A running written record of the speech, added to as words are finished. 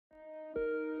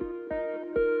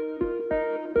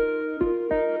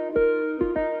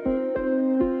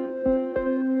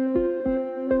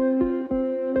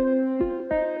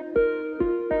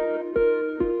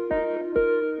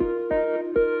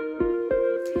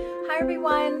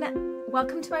everyone,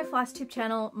 welcome to my Flosstube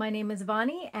channel. My name is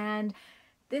Vani and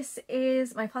this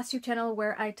is my Flosstube channel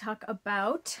where I talk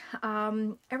about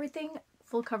everything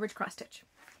full coverage cross stitch.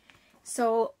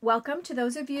 So welcome to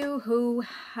those of you who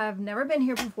have never been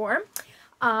here before.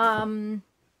 Thanks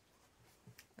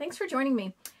for joining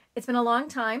me. It's been a long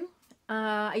time.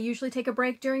 I usually take a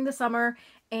break during the summer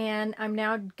and I'm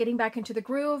now getting back into the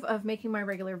groove of making my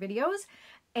regular videos.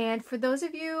 And for those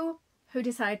of you who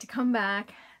decide to come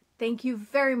back, thank you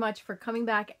very much for coming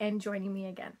back and joining me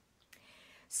again.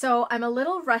 So I'm a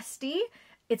little rusty.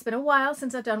 It's been a while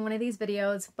since I've done one of these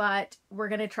videos, but we're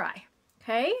gonna try.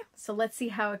 Okay, so let's see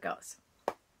how it goes.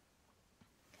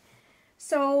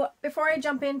 So before I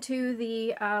jump into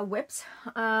the whips,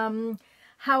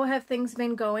 how have things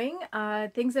been going?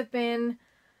 Things have been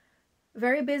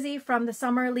very busy from the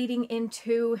summer leading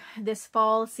into this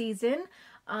fall season.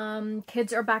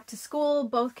 Kids are back to school.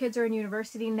 Both kids are in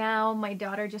university now. My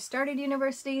daughter just started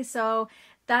university, so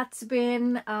that's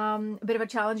been a bit of a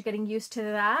challenge getting used to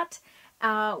that.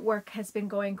 Work has been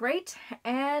going great,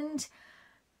 and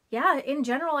yeah, in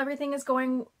general, everything is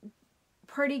going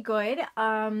pretty good.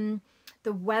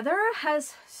 The weather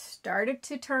has started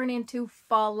to turn into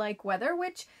fall-like weather,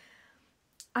 which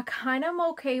I kind of am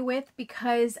okay with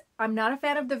because I'm not a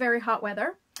fan of the very hot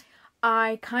weather.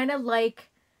 I kind of like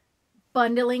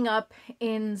bundling up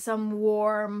in some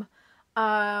warm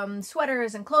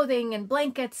sweaters and clothing and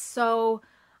blankets, so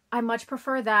I much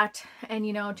prefer that, and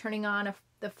you know, turning on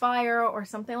the fire or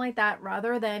something like that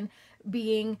rather than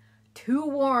being too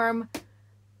warm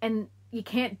and you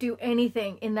can't do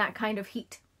anything in that kind of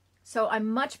heat. So I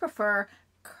much prefer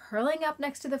curling up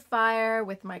next to the fire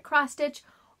with my cross stitch,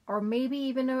 or maybe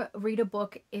even read a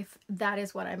book if that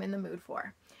is what I'm in the mood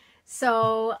for.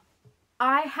 So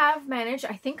I have managed,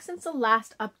 I think since the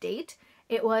last update,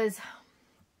 it was,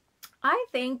 I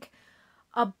think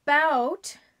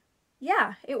about,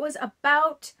 yeah, it was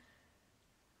about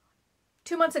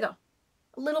 2 months ago,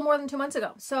 a little more than 2 months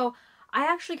ago. So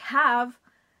I actually have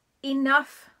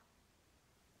enough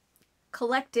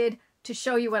collected to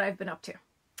show you what I've been up to.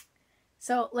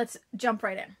 So let's jump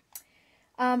right in.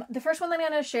 The first one that I'm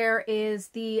going to share is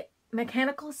the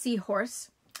mechanical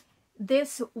seahorse.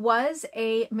 This was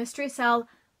a mystery sell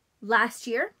last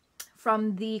year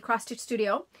from the Cross Stitch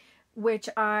Studio, which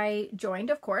I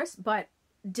joined, of course, but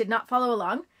did not follow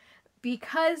along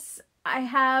because I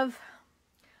have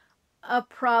a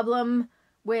problem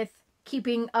with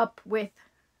keeping up with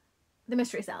the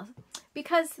mystery sales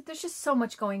because there's just so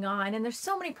much going on and there's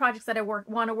so many projects that I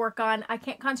want to work on. I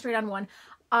can't concentrate on one.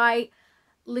 I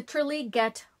literally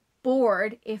get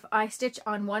bored if I stitch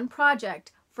on one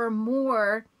project for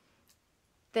more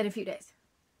than a few days,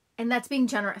 and that's being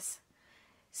generous.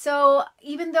 So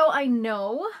even though I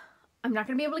know I'm not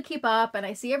going to be able to keep up and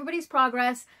I see everybody's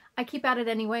progress, I keep at it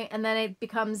anyway, and then it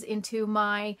becomes into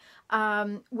my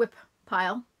whip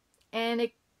pile and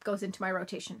it goes into my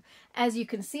rotation. As you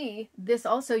can see, this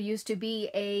also used to be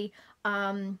a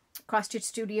Cross Stitch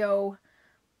Studio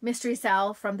mystery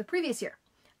sal from the previous year.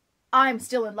 I'm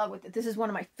still in love with it. This is one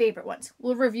of my favorite ones.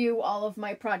 We'll review all of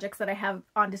my projects that I have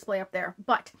on display up there,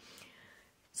 but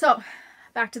so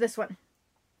back to this one.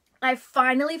 I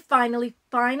finally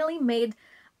made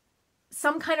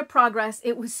some kind of progress.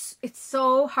 It's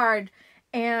so hard,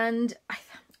 and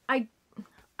I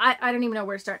don't even know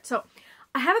where to start. So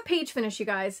I have a page finish, you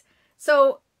guys.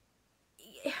 So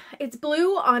it's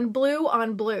blue on blue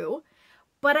on blue,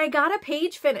 but I got a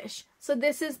page finish. So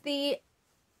this is the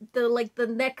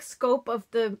neck scope of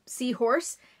the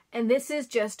seahorse, and this is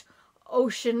just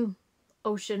ocean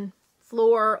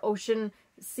floor, ocean,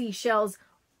 seashells,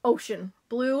 ocean,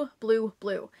 blue, blue,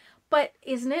 blue. But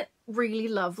isn't it really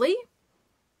lovely?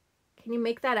 Can you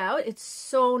make that out? It's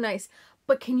so nice.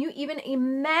 But can you even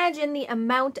imagine the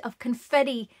amount of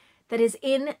confetti that is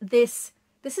in this?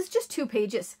 This is just 2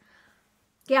 pages.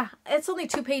 Yeah, it's only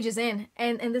 2 pages in,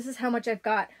 and this is how much I've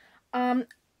got. I'm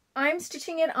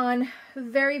stitching it on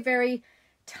very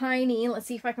tiny. Let's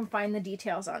see if I can find the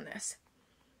details on this.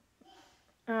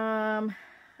 I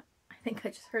think I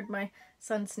just heard my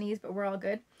son sneeze, but we're all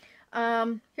good.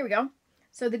 Here we go.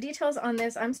 So the details on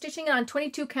this, I'm stitching it on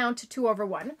 22 count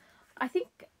 2/1. I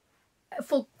think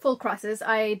full crosses.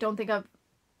 I don't think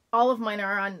all of mine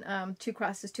are on 2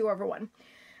 crosses 2/1.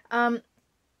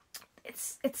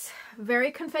 It's very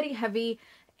confetti heavy,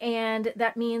 and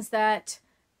that means that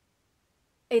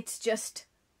it's just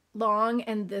long,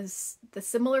 and the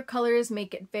similar colors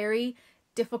make it very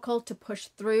difficult to push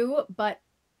through, but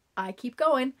I keep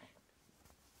going,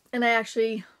 and I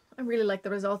really like the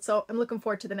results, so I'm looking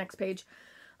forward to the next page.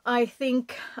 I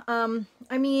think,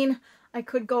 I mean, I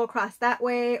could go across that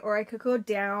way or I could go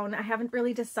down. I haven't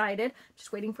really decided.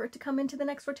 Just waiting for it to come into the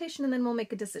next rotation and then we'll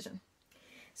make a decision.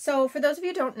 So for those of you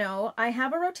who don't know, I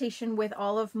have a rotation with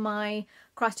all of my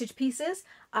cross stitch pieces.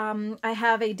 I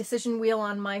have a decision wheel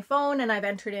on my phone and I've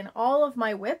entered in all of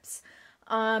my whips,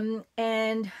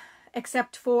 and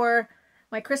except for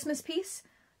my Christmas piece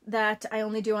that I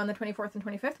only do on the 24th and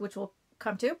 25th, which we'll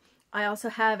come to. I also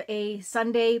have a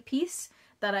Sunday piece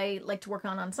that I like to work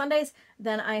on Sundays.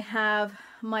 Then I have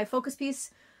my focus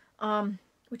piece,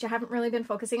 which I haven't really been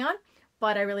focusing on,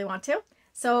 but I really want to.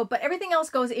 So, but everything else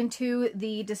goes into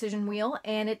the decision wheel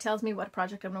and it tells me what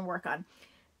project I'm going to work on.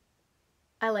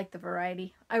 I like the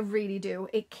variety. I really do.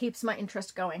 It keeps my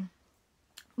interest going.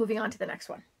 Moving on to the next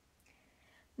one.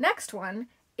 Next one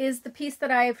is the piece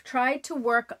that I've tried to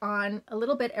work on a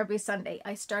little bit every Sunday.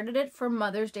 I started it for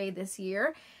Mother's Day this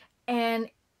year and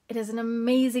it is an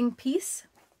amazing piece.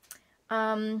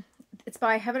 It's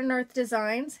by Heaven and Earth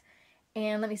Designs.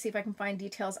 And let me see if I can find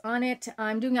details on it.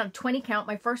 I'm doing it on 20 count,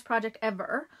 my first project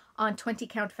ever on 20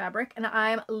 count fabric, and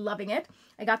I'm loving it.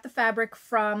 I got the fabric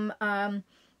from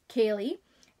Kaylee,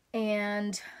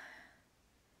 and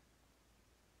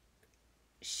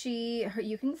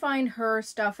you can find her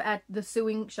stuff at the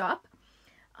sewing shop.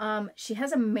 She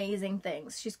has amazing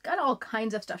things. She's got all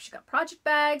kinds of stuff. She's got project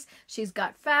bags, she's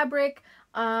got fabric,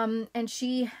 and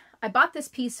I bought this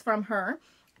piece from her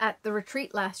at the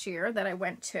retreat last year that I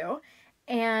went to.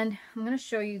 And I'm going to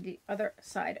show you the other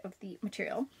side of the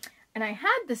material. And I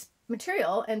had this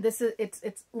material, and this is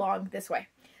it's long this way.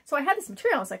 So I had this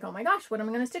material. I was like, oh my gosh, what am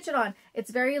I going to stitch it on?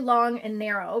 It's very long and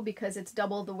narrow because it's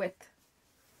double the width.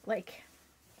 Like,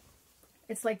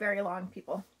 it's like very long,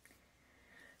 people.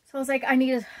 So I was like, I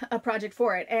need a project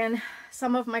for it. And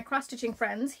some of my cross-stitching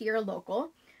friends here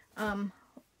local,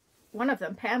 one of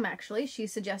them, Pam actually, she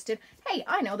suggested, hey,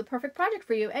 I know the perfect project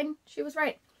for you. And she was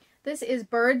right. This is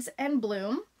Birds and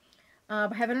Bloom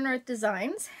by Heaven and Earth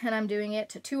Designs, and I'm doing it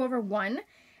to 2/1.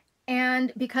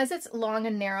 And because it's long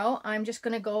and narrow, I'm just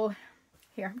going to go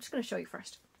here. I'm just going to show you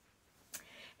first.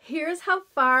 Here's how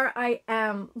far I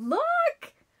am.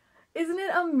 Look! Isn't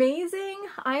it amazing?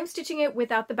 I'm stitching it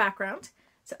without the background.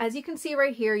 So as you can see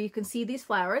right here, you can see these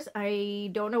flowers.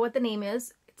 I don't know what the name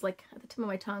is. It's like at the tip of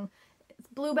my tongue. It's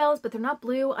bluebells, but they're not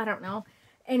blue. I don't know.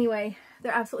 Anyway,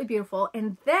 they're absolutely beautiful.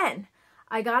 And then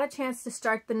I got a chance to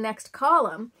start the next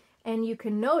column, and you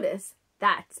can notice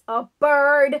that's a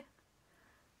bird.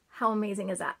 How amazing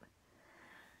is that?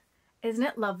 Isn't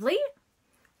it lovely?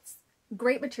 It's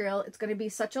great material. It's going to be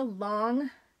such a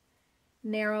long,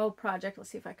 narrow project.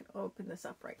 Let's see if I can open this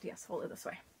up right. Yes, hold it this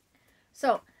way.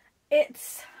 So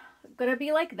it's going to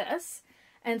be like this.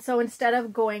 And so instead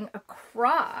of going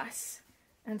across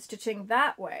and stitching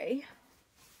that way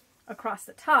across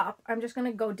the top, I'm just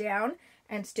going to go down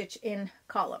and stitch in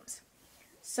columns.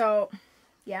 So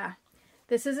yeah,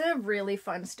 this is a really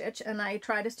fun stitch, and I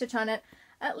try to stitch on it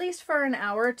at least for an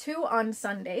hour or two on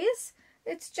Sundays.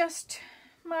 It's just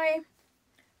my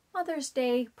Mother's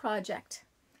Day project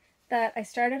that I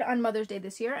started on Mother's Day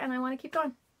this year, and I want to keep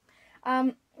going.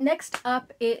 Next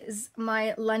up is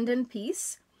my London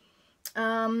piece.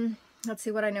 Let's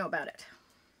see what I know about it.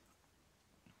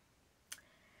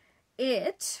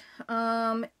 It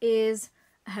is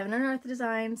Heaven and Earth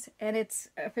Designs, and it's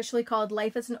officially called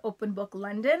Life as an Open Book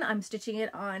London. I'm stitching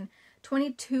it on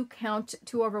 22 count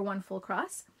 2/1 full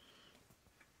cross,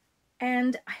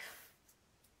 and I'm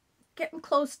getting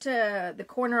close to the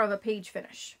corner of a page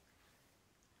finish.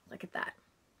 Look at that.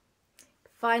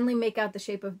 Finally make out the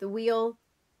shape of the wheel,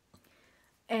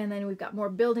 and then we've got more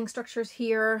building structures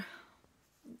here.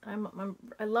 I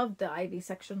love the ivy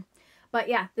section. But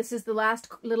yeah, this is the last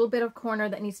little bit of corner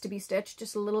that needs to be stitched,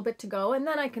 just a little bit to go, and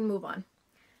then I can move on.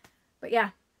 But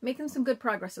yeah, making some good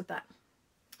progress with that.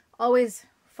 Always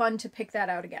fun to pick that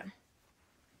out again.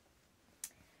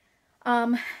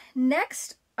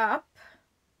 Next up,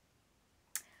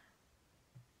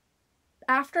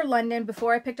 after London,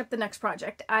 before I picked up the next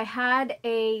project, I had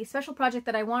a special project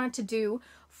that I wanted to do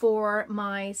for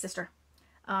my sister.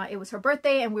 It was her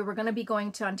birthday, and we were going to be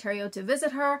going to Ontario to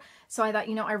visit her. So I thought,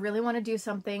 you know, I really want to do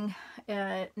something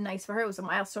nice for her. It was a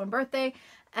milestone birthday.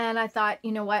 And I thought,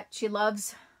 you know what? She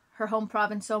loves her home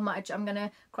province so much. I'm going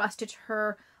to cross-stitch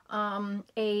her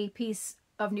a piece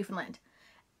of Newfoundland.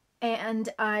 And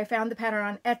I found the pattern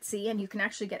on Etsy, and you can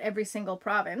actually get every single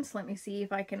province. Let me see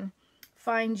if I can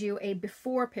find you a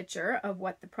before picture of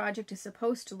what the project is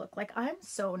supposed to look like. I'm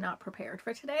so not prepared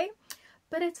for today,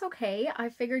 but it's okay. I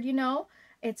figured, you know,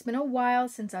 it's been a while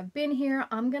since I've been here.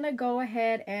 I'm going to go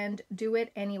ahead and do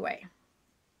it anyway.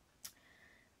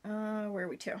 Where are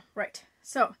we to? Right.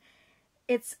 So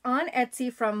It's on Etsy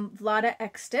from Vlada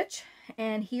X Stitch,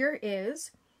 and here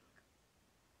is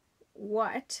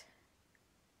what,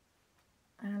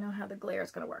 I don't know how the glare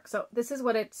is going to work. So this is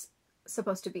what it's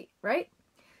supposed to be, right?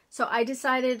 So I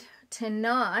decided to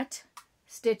not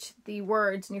stitch the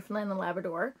words Newfoundland and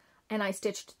Labrador, and I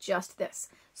stitched just this.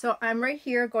 So I'm right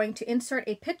here going to insert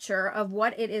a picture of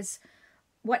what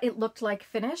it looked like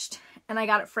finished, and I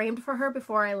got it framed for her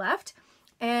before I left,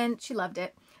 and she loved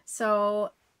it.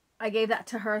 So I gave that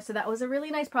to her. So that was a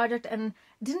really nice project, and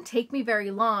it didn't take me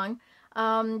very long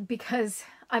because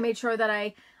I made sure that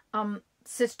I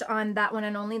stitched on that one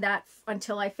and only that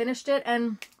until I finished it.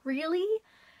 And really,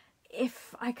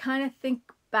 if I kind of think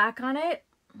back on it,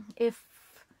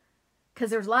 because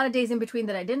there was a lot of days in between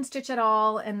that I didn't stitch at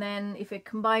all, and then if it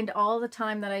combined all the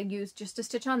time that I used just to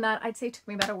stitch on that, I'd say it took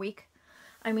me about a week.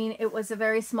 I mean, it was a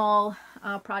very small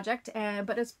project,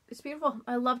 but it's beautiful.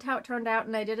 I loved how it turned out,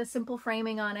 and I did a simple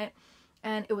framing on it,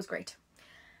 and it was great.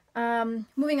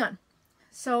 Moving on.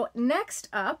 So next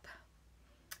up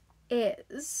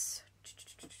is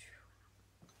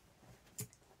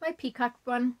my peacock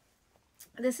one.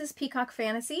 This is Peacock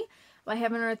Fantasy by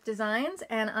Heaven Earth Designs,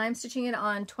 and I'm stitching it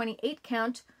on 28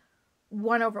 count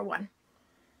 1/1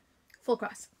 full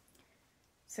cross.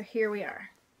 So here we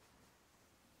are,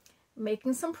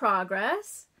 making some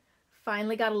progress.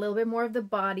 Finally got a little bit more of the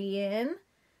body in,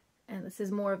 and this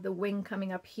is more of the wing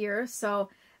coming up here. So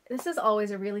this is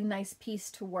always a really nice piece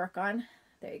to work on.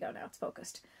 There you go, now it's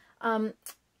focused.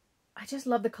 I just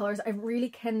love the colors. I really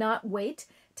cannot wait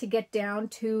to get down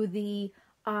to the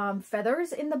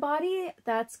feathers in the body.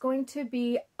 That's going to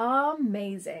be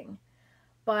amazing.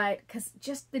 But because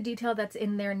just the detail that's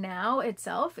in there now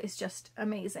itself is just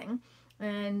amazing.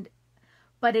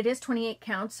 But it is 28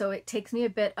 counts, so it takes me a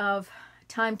bit of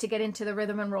time to get into the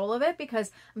rhythm and roll of it,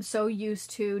 because I'm so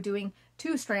used to doing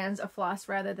 2 strands of floss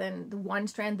rather than the 1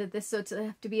 strand that this, so it's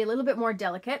have to be a little bit more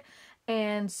delicate.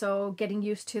 And so getting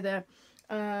used to the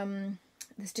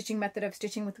stitching method of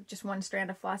stitching with just 1 strand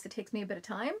of floss, it takes me a bit of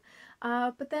time.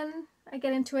 But then I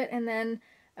get into it, and then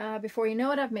before you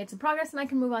know it, I've made some progress, and I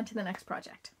can move on to the next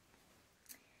project,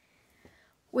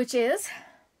 which is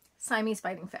Siamese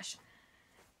Fighting Fish.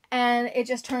 And it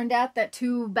just turned out that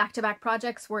 2 back-to-back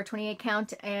projects were 28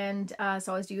 count, and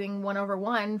so I was doing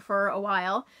 1/1 for a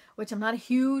while, which I'm not a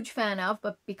huge fan of,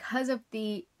 but because of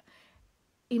the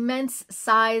immense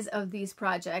size of these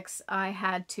projects, I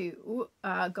had to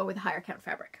go with higher count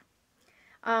fabric.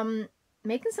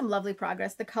 Making some lovely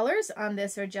progress. The colors on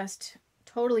this are just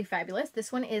totally fabulous.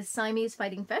 This one is Siamese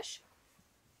Fighting Fish,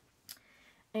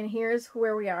 and here's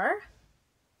where we are.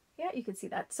 Yeah, you can see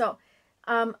that. So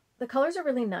the colors are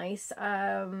really nice.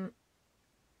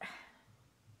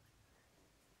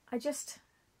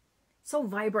 So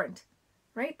vibrant,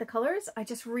 right? The colors, I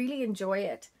just really enjoy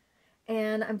it.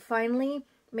 And I'm finally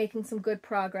making some good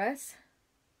progress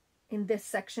in this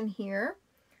section here.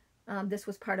 This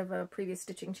was part of a previous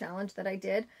stitching challenge that I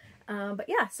did. But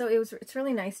yeah, so it's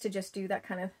really nice to just do that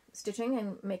kind of stitching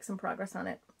and make some progress on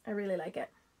it. I really like it.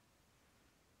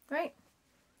 Right?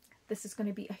 This is going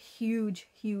to be a huge,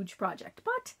 huge project,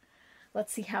 but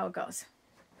let's see how it goes.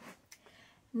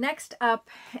 Next up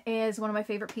is one of my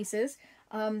favorite pieces.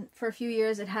 For a few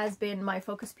years it has been my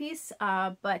focus piece,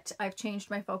 but I've changed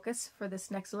my focus for this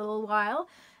next little while,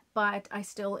 but I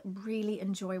still really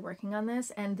enjoy working on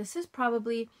this. And this is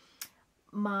probably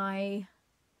it's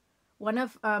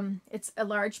a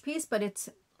large piece, but it's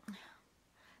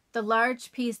the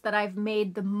large piece that I've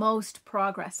made the most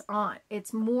progress on.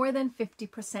 It's more than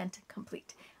 50%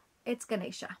 complete. It's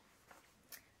Ganesha.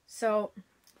 So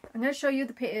I'm going to show you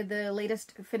the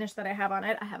latest finish that I have on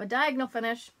it. I have a diagonal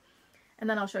finish, and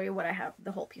then I'll show you what I have,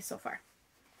 the whole piece so far.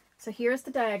 So here's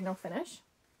the diagonal finish.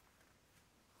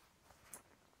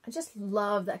 I just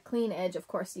love that clean edge. Of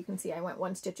course, you can see I went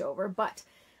 1 stitch over, but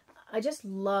I just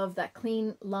love that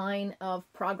clean line of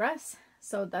progress.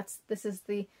 So this is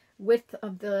the width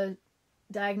of the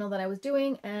diagonal that I was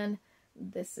doing, and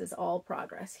this is all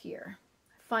progress here.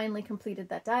 Finally completed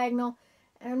that diagonal,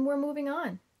 and we're moving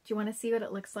on. Do you want to see what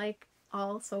it looks like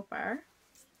all so far?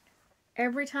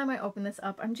 Every time I open this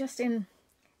up, I'm just in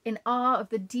awe of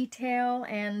the detail,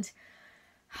 and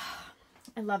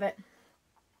I love it.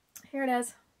 Here it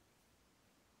is.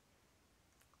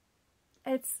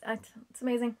 It's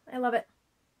amazing. I love it.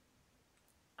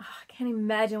 Oh, I can't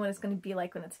imagine what it's going to be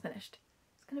like when it's finished.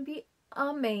 It's going to be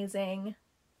amazing.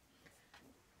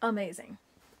 Amazing.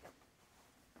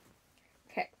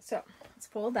 Okay, so let's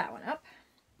fold that one up.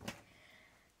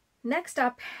 Next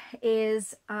up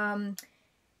is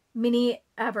Mini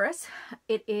Avarice.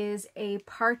 It is a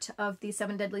part of the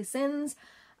 7 Deadly Sins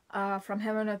from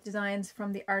Heaven and Earth Designs,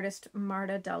 from the artist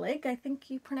Marta Delig, I think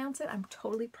you pronounce it. I'm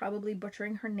totally probably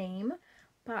butchering her name,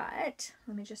 but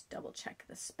let me just double check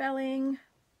the spelling.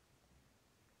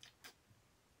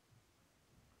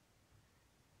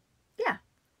 Yeah,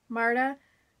 Marta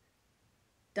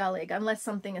Delig, unless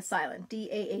something is silent.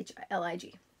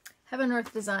 D-A-H-L-I-G. Heaven and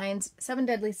Earth Designs, 7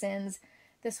 Deadly Sins.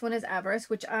 This one is Avarice,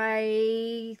 which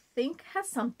I think has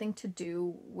something to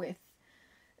do with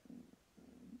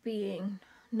being...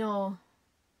 No,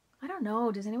 I don't know.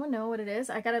 Does anyone know what it is?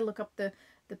 I gotta look up the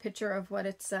picture of what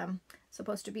it's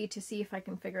supposed to be to see if I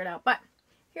can figure it out. But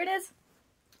here it is.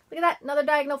 Look at that. Another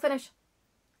diagonal finish.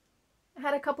 I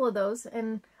had a couple of those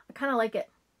and I kind of like it.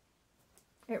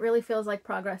 It really feels like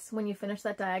progress when you finish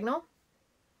that diagonal.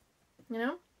 You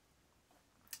know?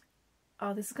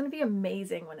 Oh, this is going to be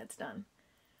amazing when it's done.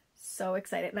 So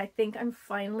excited. And I think I'm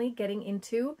finally getting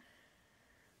into...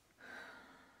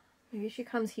 Maybe she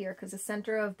comes here because the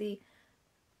center of the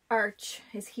arch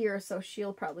is here, so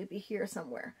she'll probably be here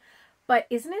somewhere. But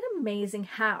isn't it amazing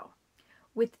how,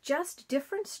 with just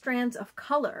different strands of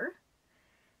color,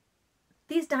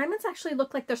 these diamonds actually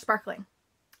look like they're sparkling?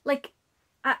 Like,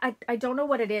 I don't know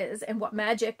what it is and what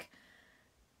magic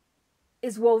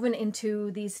is woven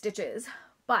into these stitches,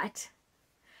 but,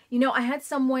 you know, I had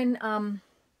someone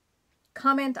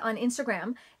comment on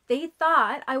Instagram. They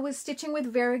thought I was stitching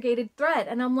with variegated thread,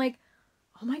 and I'm like,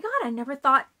 oh my god, I never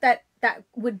thought that that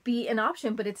would be an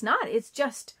option, but it's not. It's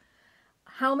just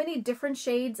how many different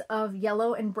shades of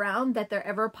yellow and brown that there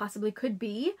ever possibly could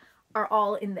be are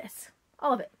all in this.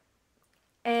 All of it.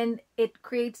 And it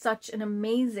creates such an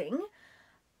amazing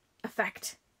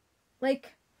effect.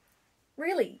 Like,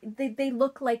 really, they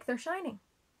look like they're shining.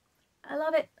 I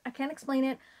love it. I can't explain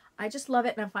it. I just love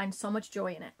it, and I find so much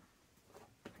joy in it.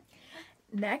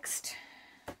 Next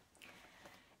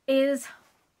is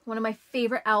one of my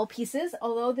favorite owl pieces,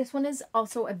 although this one is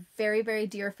also a very, very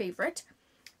dear favorite.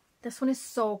 This one is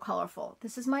so colorful.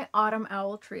 This is my Autumn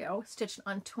Owl Trio, stitched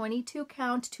on 22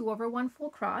 count, 2/1 full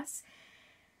cross.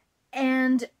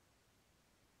 And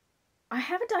I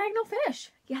have a diagonal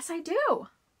finish. Yes, I do.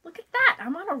 Look at that.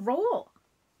 I'm on a roll.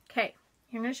 Okay,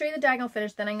 I'm going to show you the diagonal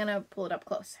finish, then I'm going to pull it up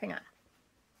close. Hang on.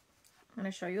 I'm going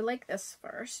to show you like this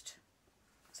first.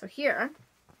 So here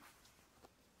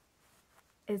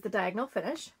is the diagonal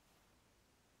finish.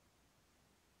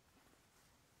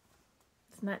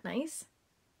 Isn't that nice?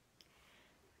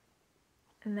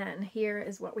 And then here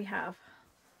is what we have,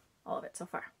 all of it so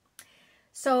far.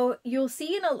 So you'll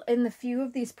see in the few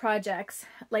of these projects,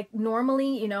 like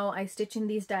normally, you know, I stitch in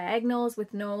these diagonals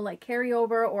with no like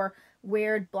carryover or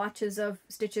weird blotches of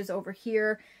stitches over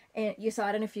here. And you saw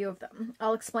it in a few of them.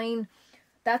 I'll explain.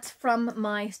 That's from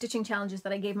my stitching challenges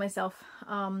that I gave myself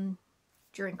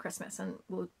during Christmas, and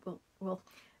we'll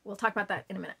talk about that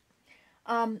in a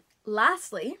minute.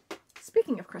 Lastly,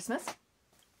 speaking of Christmas,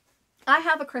 I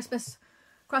have a Christmas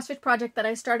cross stitch project that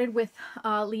I started with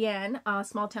Leanne,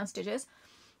 Small Town Stitches,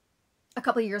 a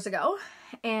couple of years ago,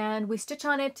 and we stitch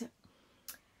on it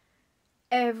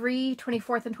every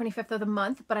 24th and 25th of the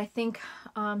month, but I think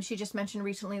she just mentioned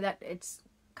recently that it's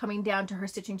coming down to her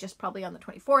stitching just probably on the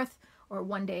 24th or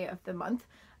one day of the month.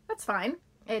 That's fine.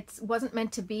 It wasn't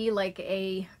meant to be like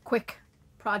a quick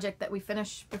project that we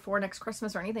finish before next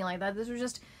Christmas or anything like that. This was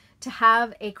just to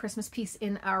have a Christmas piece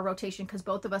in our rotation because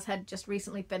both of us had just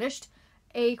recently finished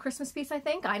a Christmas piece, I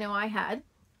think. I know I had.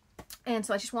 And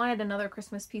so I just wanted another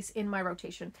Christmas piece in my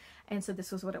rotation. And so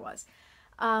this was what it was.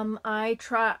 I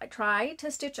try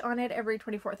to stitch on it every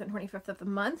 24th and 25th of the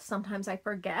month. Sometimes I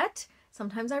forget.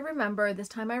 Sometimes I remember. This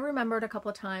time I remembered a couple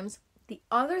of times. The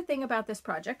other thing about this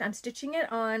project, I'm stitching it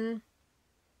on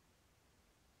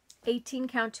 18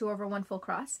 count 2/1 full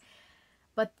cross,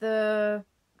 but the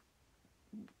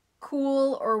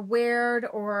cool or weird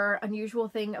or unusual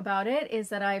thing about it is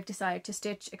that I've decided to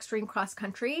stitch extreme cross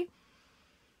country.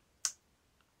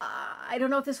 I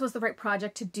don't know if this was the right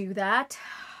project to do that,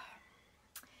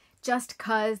 just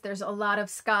because there's a lot of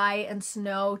sky and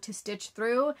snow to stitch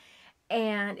through,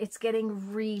 and it's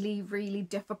getting really, really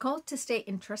difficult to stay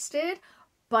interested,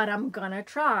 but I'm gonna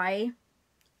try.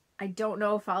 I don't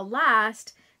know if I'll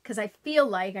last, because I feel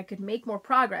like I could make more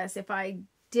progress if I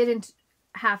didn't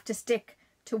have to stick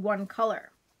to one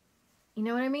color. You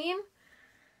know what I mean?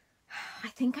 I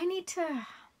think I need to,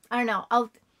 I don't know,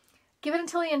 I'll give it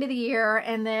until the end of the year,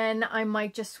 and then I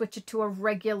might just switch it to a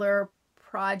regular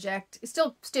project.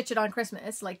 Still stitch it on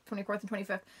Christmas, like 24th and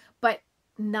 25th, but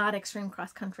not extreme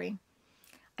cross country.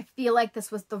 I feel like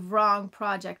this was the wrong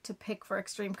project to pick for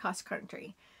extreme cross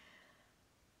country.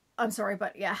 I'm sorry,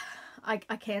 but yeah, I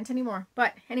can't anymore.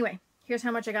 But anyway, here's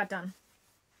how much I got done.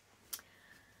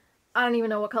 I don't even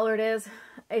know what color it is.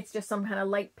 it's just some kind of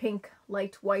light pink,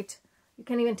 light white. You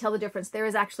can't even tell the difference. There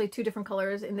is actually 2 different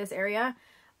colors in this area,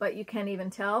 but you can't even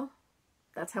tell.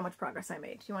 That's how much progress I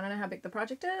made. Do you want to know how big the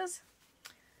project is?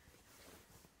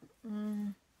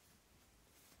 Here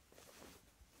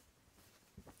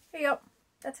you go.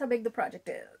 That's how big the project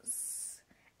is.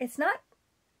 It's not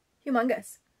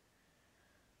humongous,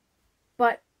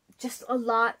 but just a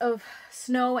lot of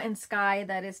snow and sky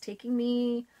that is taking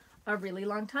me a really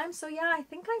long time. So yeah, I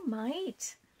think I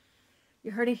might.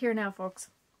 You heard it here now, folks.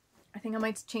 I think I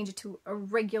might change it to a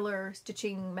regular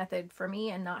stitching method for me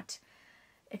and not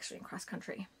extreme cross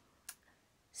country.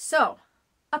 So,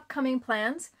 upcoming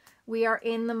plans. We are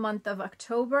in the month of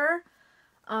October.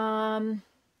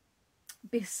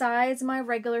 Besides my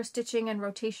regular stitching and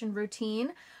rotation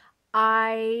routine,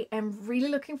 I am really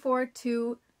looking forward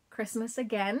to Christmas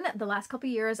again. The last couple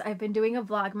of years I've been doing a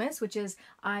Vlogmas, which is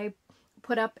I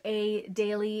put up a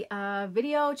daily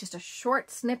video, just a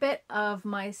short snippet of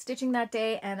my stitching that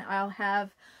day, and I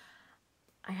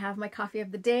have my coffee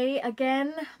of the day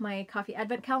again, my coffee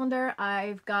advent calendar.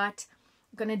 I'm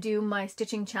gonna do my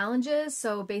stitching challenges.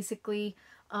 So basically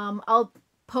I'll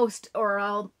post or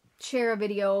I'll share a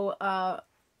video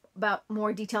about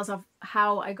more details of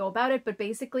how I go about it, but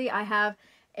basically I have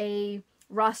a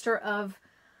roster of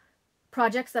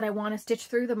projects that I want to stitch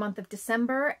through the month of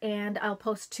December, and I'll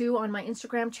post 2 on my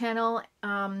Instagram channel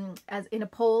as in a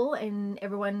poll, and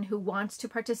everyone who wants to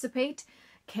participate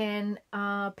can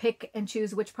pick and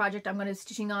choose which project I'm going to be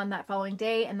stitching on that following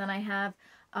day. And then I have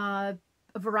a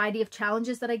variety of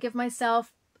challenges that I give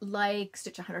myself, like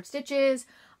stitch 100 stitches,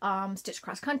 stitch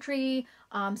cross country,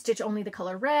 stitch only the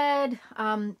color red,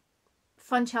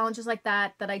 fun challenges like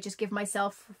that I just give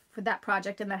myself for that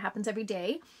project, and that happens every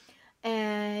day.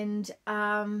 And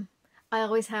I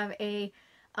always have a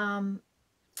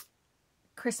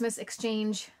Christmas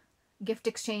gift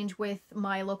exchange with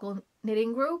my local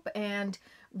knitting group, and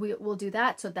we'll do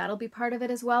that. So that'll be part of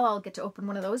it as well. I'll get to open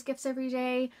one of those gifts every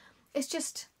day. It's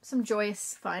just some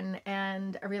joyous fun,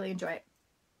 and I really enjoy it.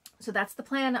 So that's the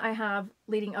plan I have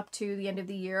leading up to the end of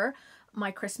the year,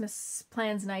 my Christmas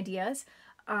plans and ideas.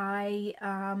 I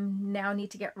now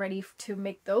need to get ready to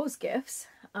make those gifts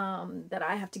that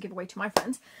I have to give away to my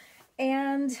friends.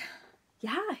 And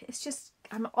yeah, it's just,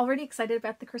 I'm already excited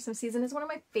about the Christmas season. It's one of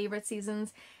my favorite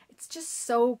seasons. It's just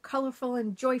so colorful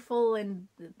and joyful, and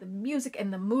the music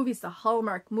and the movies, the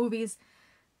Hallmark movies,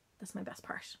 that's my best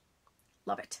part.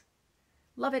 Love it.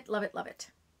 Love it, love it, love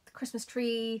it. The Christmas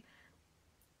tree,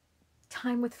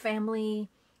 time with family,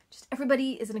 just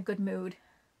everybody is in a good mood,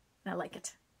 and I like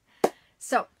it.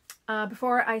 So,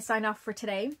 before I sign off for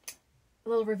today, a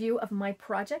little review of my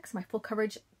projects, my full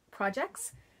coverage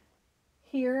projects.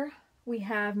 Here we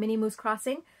have Mini Moose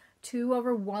Crossing,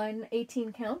 2/1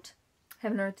 18 count,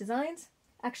 Heaven Earth Designs.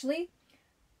 Actually,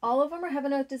 all of them are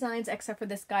Heaven Earth Designs except for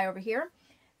this guy over here.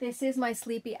 This is my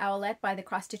Sleepy Owlette by the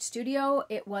Cross Stitch Studio.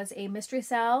 It was a mystery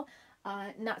sell,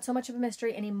 not so much of a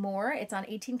mystery anymore. It's on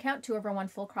 18 count, 2/1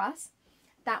 full cross.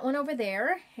 That one over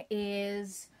there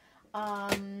is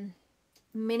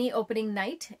Mini Opening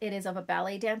Night. It is of a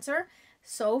ballet dancer.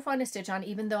 So fun to stitch on,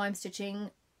 even though I'm stitching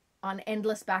on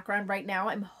endless background right now.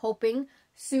 I'm hoping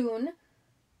soon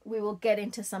we will get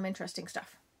into some interesting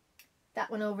stuff.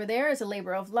 That one over there is a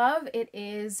labor of love. It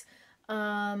is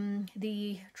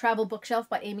the Travel Bookshelf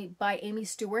by Amy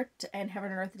Stewart and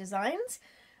Heaven and Earth Designs.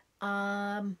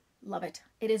 Love it.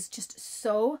 It is just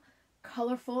so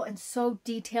colorful and so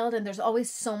detailed, and there's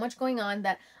always so much going on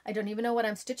that I don't even know what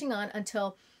I'm stitching on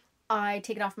until I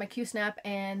take it off my Q-snap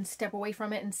and step away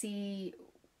from it and see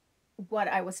what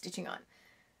I was stitching on,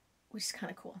 which is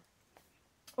kind of cool.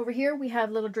 Over here we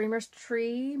have Little Dreamer's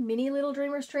Tree, Mini Little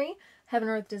Dreamer's Tree, Heaven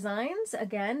Earth Designs.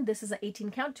 Again, this is an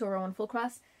 18 count, 2/1 full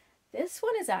cross. This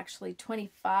one is actually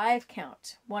 25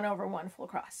 count, 1/1 full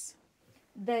cross.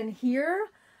 Then here,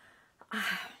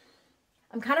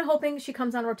 I'm kind of hoping she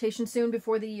comes on rotation soon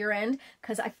before the year end,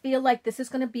 because I feel like this is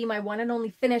going to be my one and only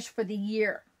finish for the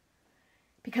year,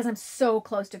 because I'm so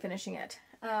close to finishing it.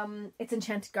 It's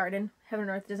Enchanted Garden, Heaven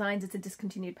and Earth Designs. It's a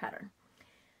discontinued pattern.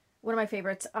 One of my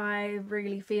favorites. I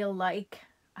really feel like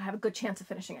I have a good chance of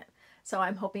finishing it. So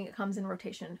I'm hoping it comes in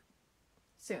rotation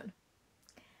soon.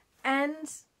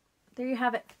 And there you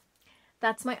have it.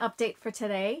 That's my update for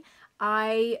today.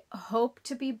 I hope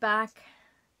to be back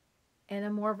in a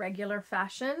more regular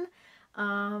fashion.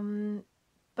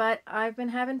 But I've been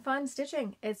having fun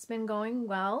stitching. It's been going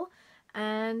well.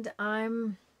 And I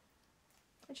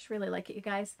just really like it, you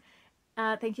guys.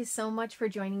 Thank you so much for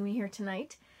joining me here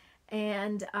tonight.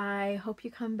 And I hope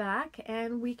you come back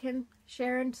and we can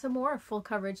share in some more full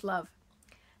coverage love.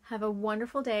 Have a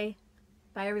wonderful day.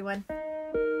 Bye, everyone.